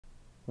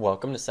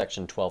Welcome to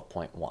section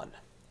 12.1.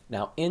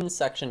 Now in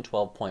section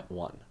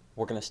 12.1,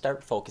 we're going to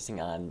start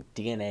focusing on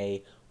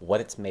DNA,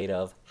 what it's made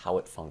of, how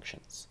it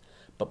functions.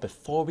 But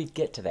before we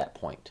get to that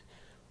point,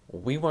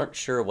 we weren't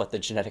sure what the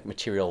genetic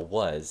material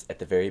was at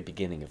the very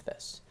beginning of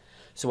this.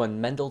 So when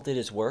Mendel did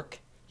his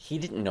work, he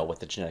didn't know what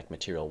the genetic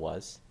material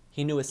was.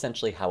 He knew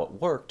essentially how it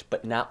worked,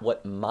 but not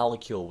what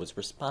molecule was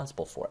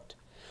responsible for it.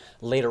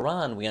 Later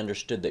on, we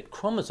understood that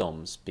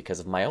chromosomes, because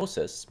of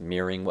meiosis,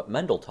 mirroring what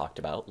Mendel talked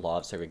about, law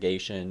of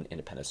segregation,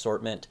 independent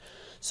assortment,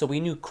 so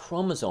we knew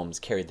chromosomes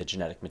carried the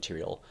genetic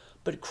material,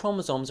 but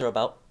chromosomes are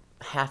about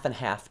half and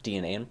half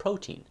DNA and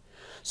protein.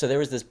 So there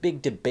was this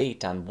big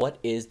debate on what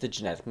is the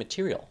genetic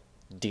material,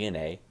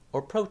 DNA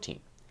or protein.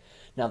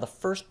 Now the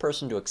first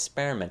person to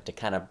experiment to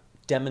kind of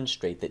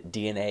demonstrate that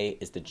DNA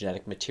is the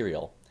genetic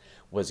material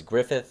was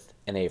Griffith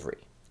and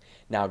Avery.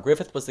 Now,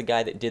 Griffith was the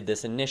guy that did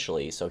this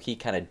initially, so he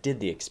kind of did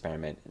the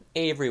experiment.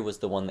 Avery was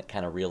the one that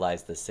kind of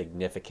realized the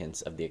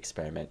significance of the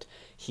experiment.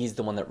 He's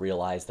the one that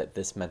realized that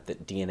this meant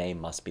that DNA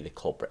must be the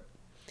culprit.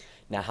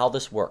 Now, how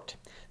this worked.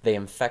 They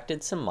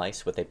infected some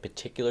mice with a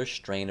particular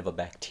strain of a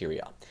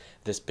bacteria.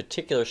 This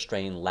particular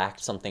strain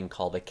lacked something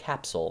called a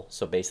capsule,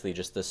 so basically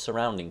just the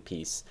surrounding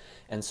piece,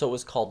 and so it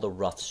was called the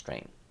rough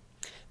strain.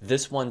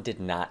 This one did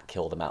not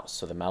kill the mouse,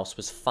 so the mouse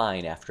was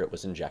fine after it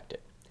was injected.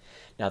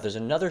 Now there's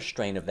another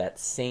strain of that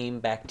same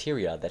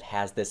bacteria that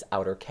has this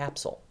outer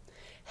capsule.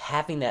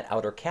 Having that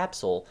outer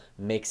capsule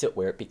makes it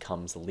where it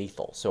becomes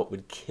lethal, so it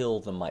would kill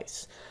the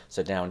mice.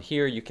 So down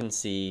here you can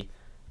see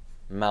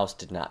mouse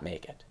did not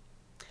make it.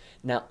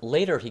 Now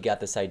later he got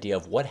this idea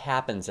of what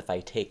happens if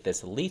I take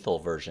this lethal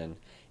version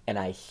and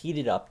I heat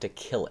it up to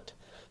kill it.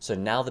 So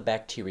now the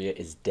bacteria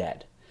is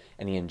dead.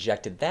 And he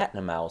injected that in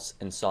a mouse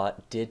and saw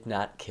it did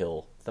not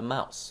kill the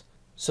mouse.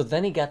 So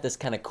then he got this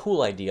kind of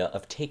cool idea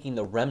of taking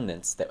the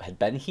remnants that had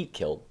been heat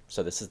killed,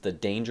 so this is the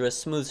dangerous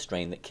smooth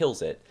strain that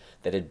kills it,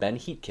 that had been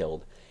heat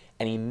killed,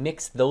 and he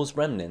mixed those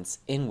remnants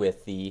in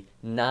with the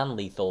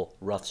non-lethal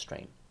rough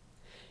strain.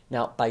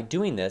 Now by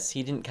doing this,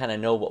 he didn't kind of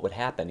know what would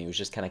happen, he was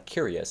just kind of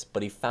curious,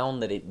 but he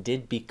found that it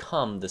did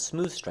become the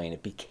smooth strain,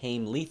 it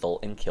became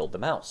lethal and killed the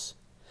mouse.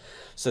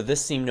 So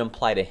this seemed to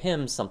imply to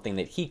him something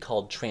that he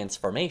called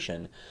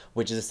transformation,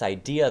 which is this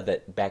idea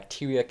that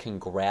bacteria can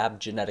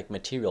grab genetic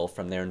material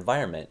from their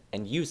environment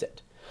and use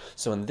it.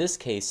 So in this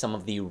case, some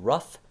of the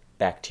rough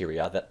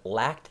bacteria that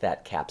lacked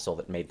that capsule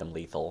that made them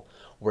lethal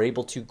were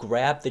able to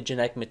grab the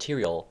genetic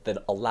material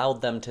that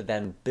allowed them to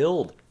then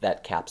build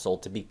that capsule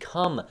to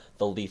become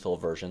the lethal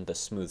version, the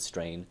smooth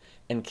strain,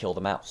 and kill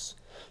the mouse.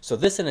 So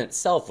this in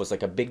itself was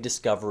like a big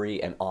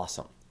discovery and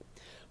awesome.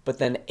 But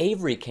then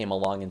Avery came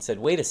along and said,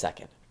 wait a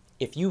second.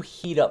 If you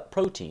heat up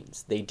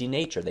proteins, they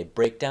denature, they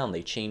break down,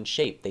 they change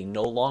shape, they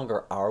no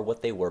longer are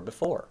what they were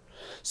before.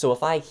 So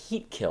if I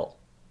heat kill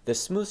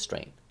this smooth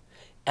strain,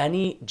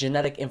 any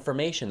genetic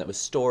information that was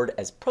stored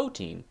as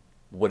protein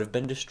would have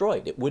been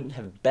destroyed. It wouldn't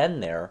have been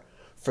there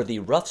for the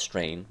rough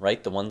strain,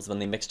 right? The ones when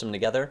they mixed them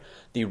together,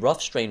 the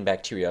rough strain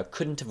bacteria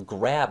couldn't have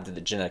grabbed the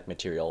genetic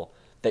material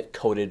that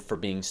coded for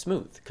being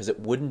smooth because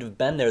it wouldn't have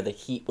been there, the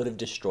heat would have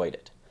destroyed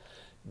it.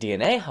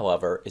 DNA,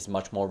 however, is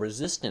much more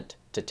resistant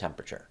to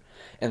temperature.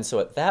 And so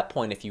at that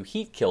point, if you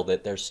heat killed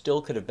it, there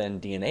still could have been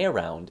DNA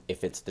around,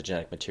 if it's the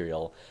genetic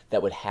material,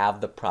 that would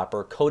have the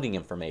proper coding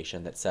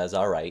information that says,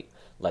 all right,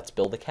 let's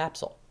build a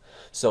capsule.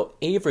 So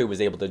Avery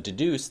was able to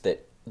deduce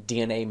that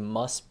DNA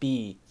must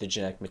be the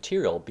genetic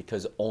material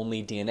because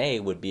only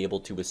DNA would be able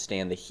to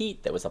withstand the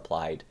heat that was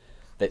applied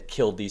that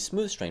killed these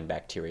smooth strain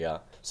bacteria.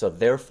 So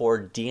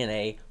therefore,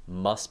 DNA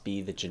must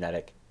be the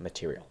genetic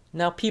material.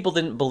 Now, people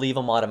didn't believe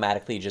him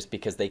automatically just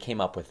because they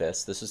came up with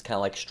this. This was kind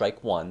of like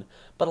strike one,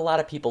 but a lot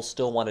of people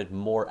still wanted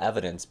more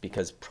evidence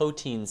because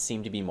proteins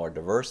seem to be more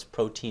diverse.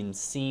 Proteins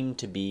seem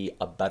to be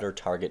a better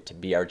target to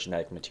be our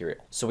genetic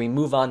material. So we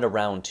move on to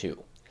round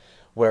two,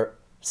 where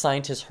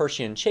scientists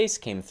Hershey and Chase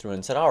came through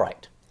and said, all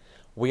right,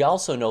 we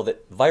also know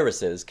that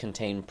viruses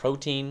contain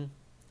protein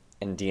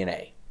and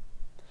DNA.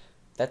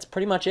 That's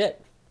pretty much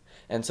it.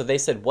 And so they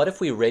said, what if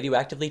we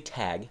radioactively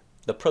tag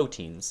the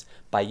proteins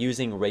by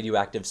using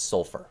radioactive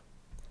sulfur?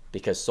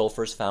 Because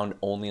sulfur is found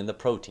only in the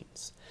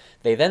proteins.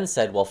 They then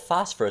said, well,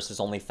 phosphorus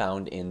is only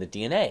found in the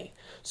DNA.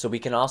 So we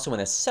can also, in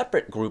a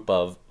separate group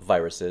of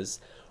viruses,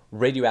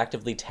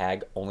 radioactively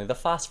tag only the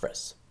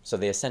phosphorus. So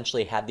they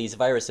essentially had these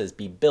viruses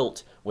be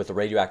built with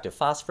radioactive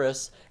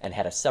phosphorus and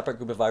had a separate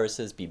group of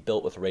viruses be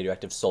built with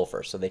radioactive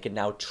sulfur. So they could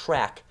now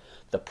track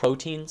the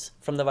proteins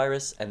from the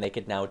virus and they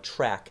could now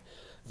track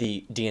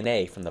the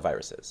DNA from the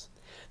viruses.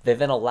 They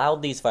then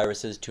allowed these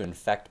viruses to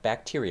infect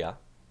bacteria.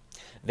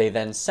 They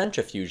then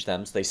centrifuged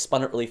them, so they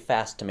spun it really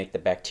fast to make the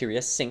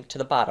bacteria sink to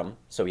the bottom.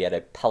 So we had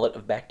a pellet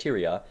of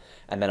bacteria,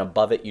 and then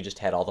above it you just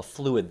had all the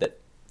fluid that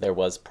there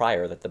was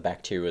prior that the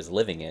bacteria was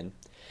living in.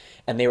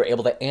 And they were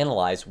able to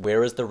analyze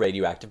where is the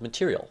radioactive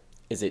material.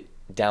 Is it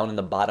down in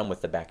the bottom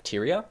with the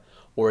bacteria,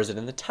 or is it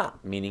in the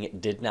top, meaning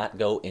it did not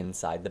go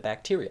inside the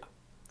bacteria?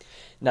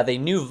 Now they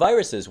knew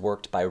viruses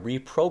worked by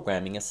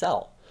reprogramming a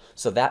cell.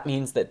 So that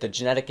means that the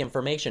genetic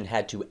information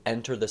had to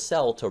enter the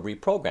cell to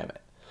reprogram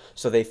it.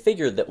 So they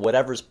figured that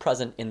whatever's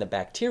present in the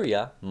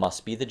bacteria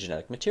must be the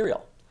genetic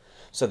material.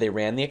 So they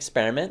ran the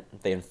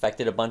experiment, they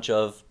infected a bunch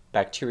of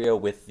bacteria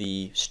with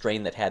the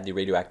strain that had the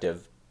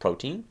radioactive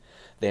protein.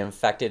 They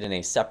infected in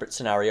a separate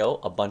scenario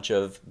a bunch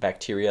of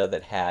bacteria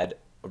that had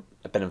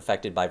been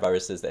infected by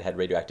viruses that had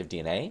radioactive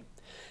DNA.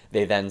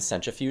 They then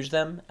centrifuged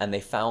them, and they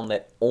found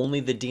that only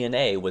the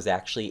DNA was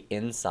actually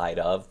inside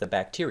of the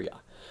bacteria.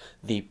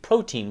 The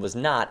protein was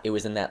not, it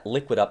was in that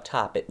liquid up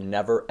top, it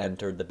never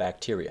entered the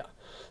bacteria.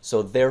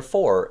 So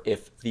therefore,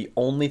 if the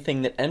only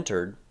thing that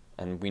entered,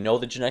 and we know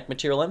the genetic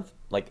material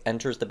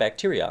enters the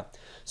bacteria,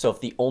 so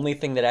if the only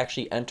thing that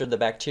actually entered the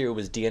bacteria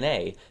was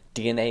DNA,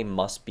 DNA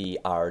must be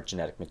our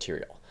genetic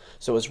material.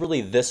 So it was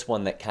really this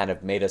one that kind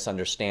of made us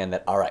understand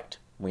that, all right,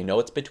 we know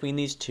it's between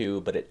these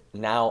two, but it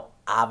now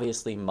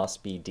obviously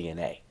must be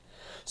DNA.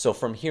 So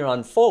from here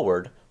on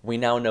forward, we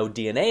now know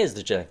DNA is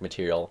the genetic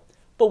material,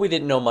 but we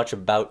didn't know much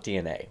about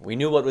DNA. We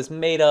knew what it was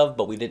made of,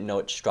 but we didn't know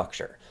its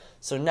structure.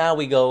 So now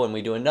we go and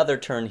we do another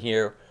turn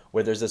here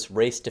where there's this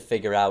race to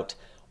figure out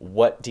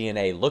what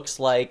DNA looks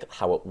like,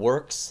 how it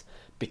works,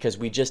 because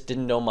we just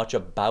didn't know much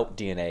about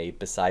DNA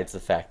besides the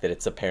fact that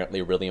it's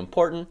apparently really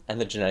important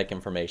and the genetic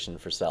information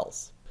for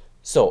cells.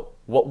 So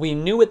what we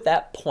knew at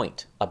that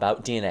point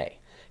about DNA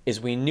is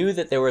we knew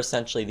that there were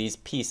essentially these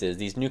pieces,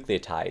 these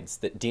nucleotides,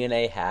 that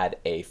DNA had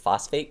a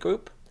phosphate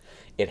group,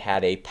 it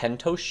had a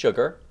pentose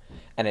sugar,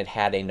 and it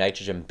had a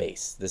nitrogen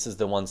base. This is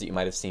the ones that you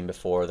might have seen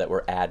before that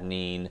were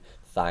adenine,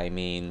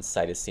 thymine,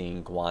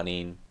 cytosine,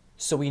 guanine.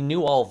 So we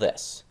knew all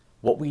this.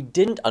 What we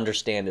didn't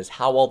understand is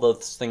how all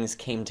those things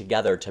came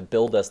together to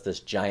build us this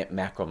giant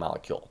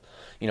macromolecule.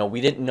 You know,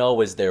 we didn't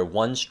know, is there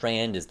one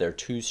strand, is there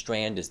two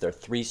strand, is there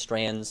three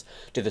strands?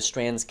 Do the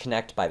strands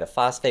connect by the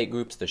phosphate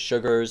groups, the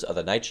sugars, or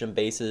the nitrogen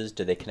bases?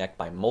 Do they connect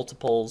by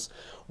multiples?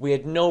 We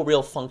had no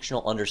real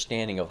functional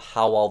understanding of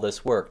how all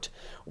this worked.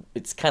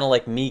 It's kind of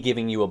like me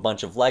giving you a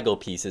bunch of Lego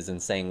pieces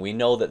and saying, we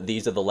know that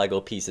these are the Lego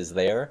pieces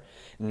there.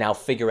 Now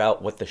figure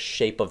out what the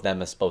shape of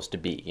them is supposed to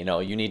be. You know,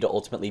 you need to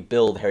ultimately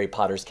build Harry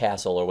Potter's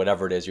castle or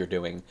whatever it is you're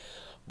doing.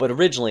 But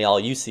originally all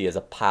you see is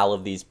a pile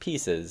of these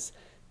pieces.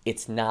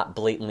 It's not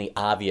blatantly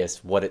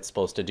obvious what it's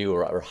supposed to do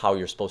or how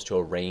you're supposed to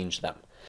arrange them.